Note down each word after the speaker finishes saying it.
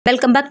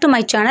Welcome back to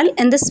my channel.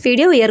 In this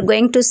video we are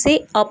going to say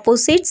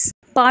opposites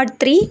part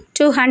 3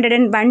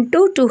 201 to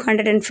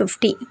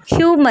 250.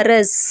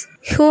 Humorous,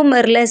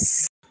 humorless,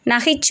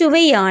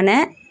 நகைச்சுவையான,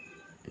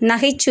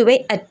 நகைச்சுவை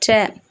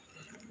அற்ற.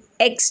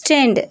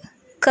 Extend,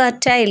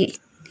 curtail,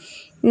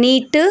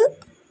 நீட்டு,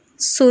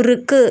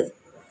 சுருக்கு.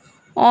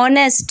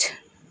 Honest,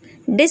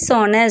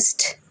 dishonest,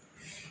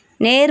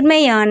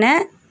 நேர்மையான,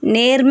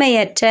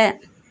 நேர்மையற்ற.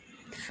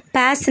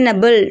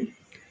 Passionable,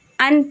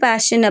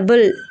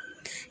 unpassionable,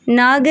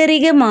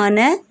 நாகரிகமான,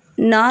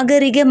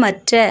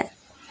 நாகரிகமற்ற.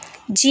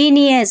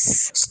 Genius,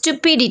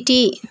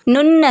 stupidity,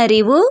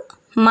 நுண்ணறிவு,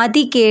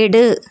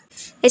 மதிகேடு.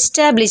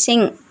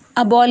 Establishing,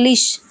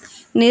 abolish,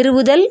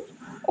 நிறுவுதல்,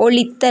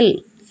 ஒழித்தல்.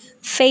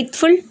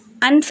 Faithful,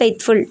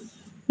 unfaithful,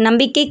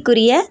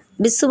 நம்பிக்கைக்குரிய,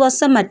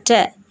 விசுவாசமற்ற.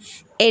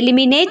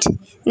 Eliminate,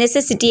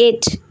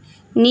 necessitate,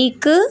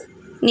 நீக்கு,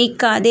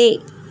 நீக்காதே.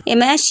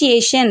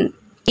 Emaciation,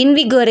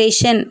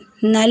 invigoration,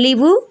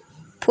 நலிவு,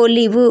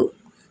 பொலிவு.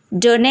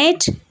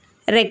 Donate,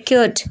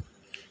 recruit,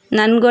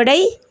 நன்கொடை,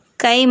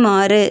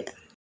 கைமாறு.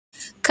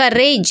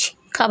 Courage,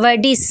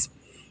 cowardice,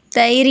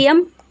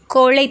 தைரியம்,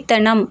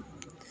 கோழைத்தனம்.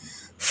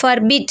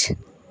 Forbid,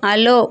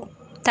 allow,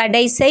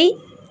 தடை செய்,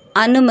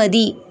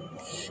 அனுமதி.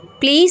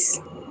 Please,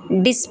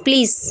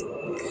 displease,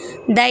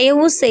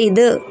 தயவு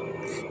செய்து,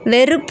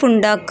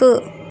 வெறுப்புண்டாக்கு.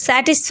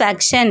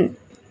 Satisfaction,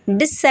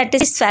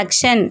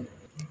 dissatisfaction,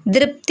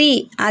 திருப்தி,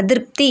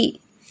 அதிருப்தி.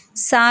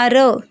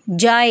 Sorrow,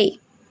 joy,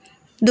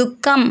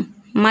 துக்கம்,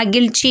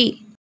 மகிழ்ச்சி.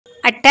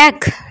 Attack,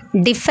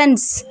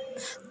 defense,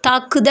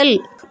 தாக்குதல்,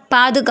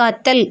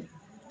 பாதுகாத்தல்.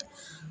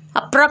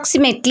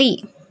 Approximately,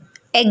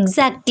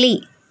 exactly,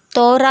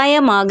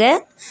 தோராயமாக,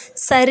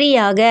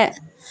 சரியாக.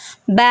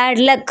 Bad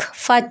luck,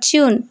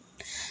 fortune,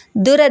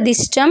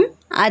 துரதிர்ஷ்டம்,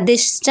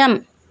 அதிர்ஷ்டம்.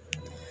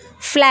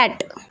 Flat,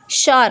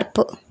 sharp,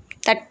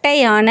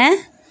 தட்டையான,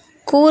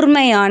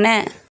 கூர்மையான.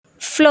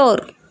 Floor,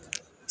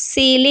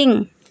 ceiling,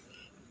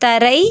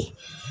 தரை,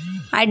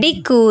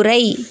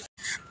 அடிக்கூரை.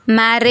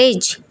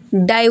 Marriage,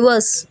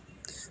 divorce,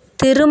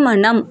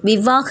 திருமணம்,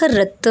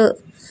 விவாகரத்து.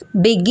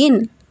 Begin,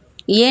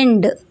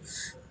 end,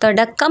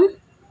 தொடக்கம்,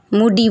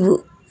 முடிவு.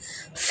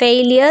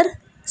 Failure,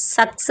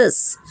 success,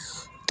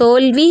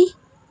 தோல்வி,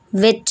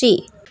 வெற்றி.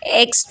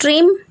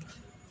 Extreme,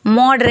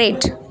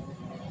 moderate,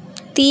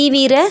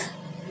 தீவிர,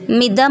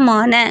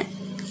 மிதமான.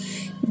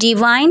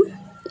 Divine,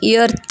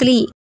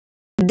 earthly,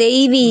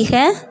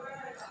 தெய்வீக,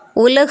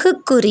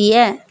 உலகுக்குரிய.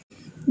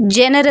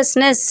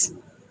 Generousness,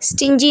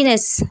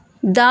 stinginess,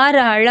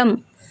 தாராளம்,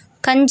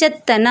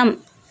 கஞ்சத்தனம்.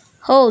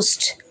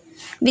 Host,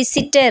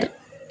 visitor,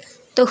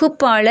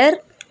 தொகுப்பாளர்,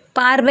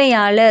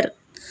 பார்வையாளர்.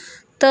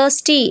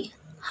 Thirsty,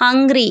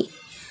 hungry,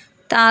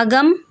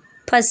 தாகம்,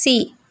 பசி.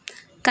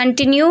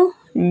 Continue,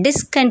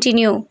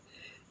 discontinue,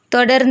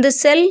 தொடர்ந்து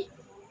செல்,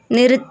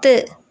 நிறுத்து.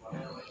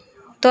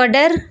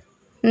 தொடர்,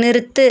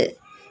 நிறுத்து.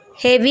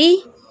 Heavy,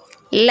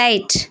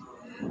 light,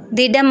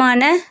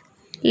 திடமான,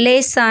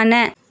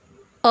 லேசான.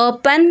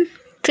 Open,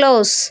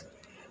 close,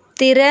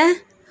 திற,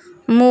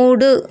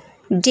 மூடு.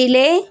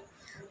 Delay,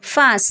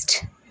 fast,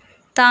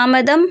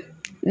 தாமதம்,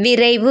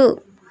 விரைவு.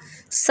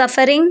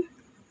 Suffering,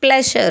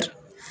 pleasure,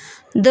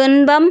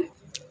 துன்பம்,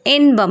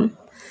 இன்பம்.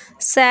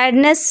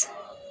 Sadness,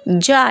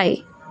 joy,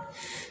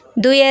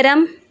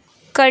 துயரம்,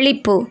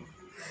 களிப்பு.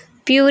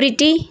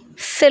 Purity,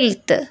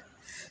 filth,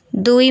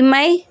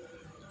 தூய்மை,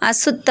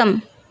 அசுத்தம்.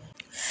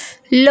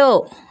 Low,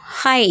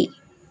 high,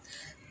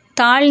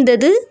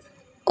 தாழ்ந்தது,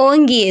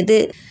 ஓங்கியது.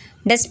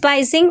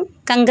 Despising,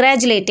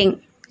 congratulating,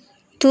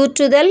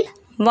 தூற்றுதல்,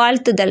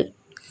 வாழ்த்துதல்.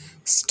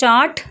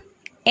 Start,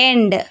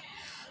 end,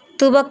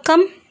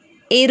 துவக்கம்,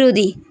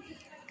 இறுதி.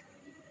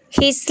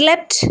 He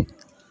slept,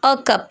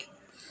 woke up,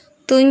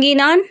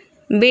 தூங்கினான்,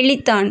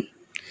 விழித்தான்.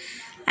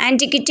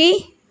 Antiquity,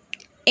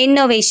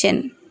 innovation,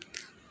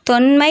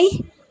 தொன்மை,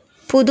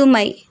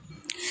 புதுமை.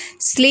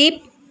 Sleep,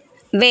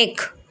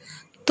 wake,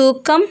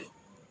 தூக்கம்,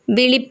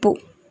 விழிப்பு.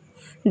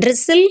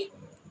 Drizzle,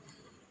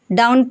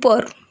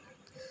 downpour,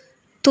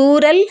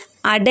 தூறல்,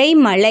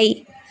 அடைமழை.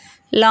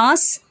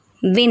 Loss,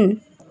 win,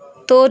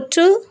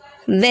 தோற்று,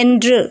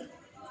 வென்று.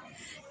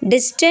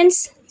 Distance,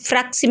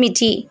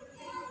 proximity,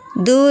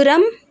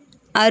 தூரம்,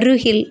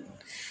 அருகில்.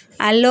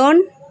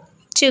 Alone,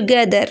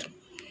 together,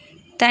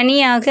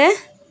 தனியாக,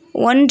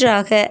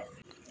 ஒன்றாக.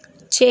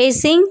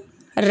 Chasing,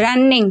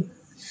 running,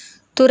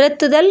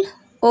 துரத்துதல்,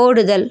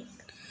 ஓடுதல்.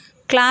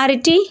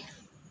 Clarity,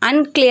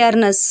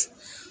 unclearness,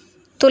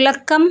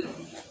 துலக்கம்,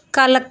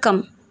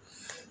 கலக்கம்.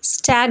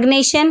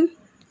 Stagnation,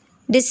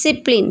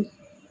 discipline,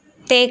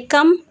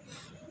 தேக்கம்,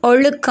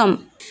 ஒழுக்கம்.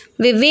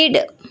 Vivid,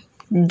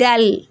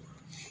 dull,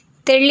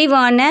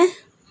 தெளிவான,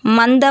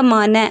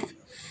 மந்தமான.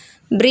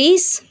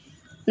 Breeze,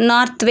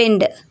 north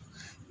wind,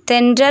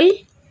 தென்றல்,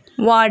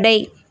 வாடை.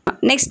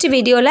 நெக்ஸ்ட்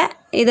வீடியோவில்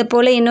இதை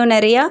போல் இன்னும்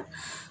நிறையா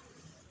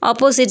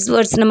ஆப்போசிட்ஸ்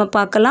வேர்ட்ஸ் நம்ம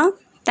பார்க்கலாம்.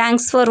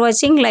 தேங்க்ஸ் ஃபார்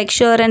வாட்சிங். Like,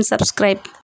 share and subscribe.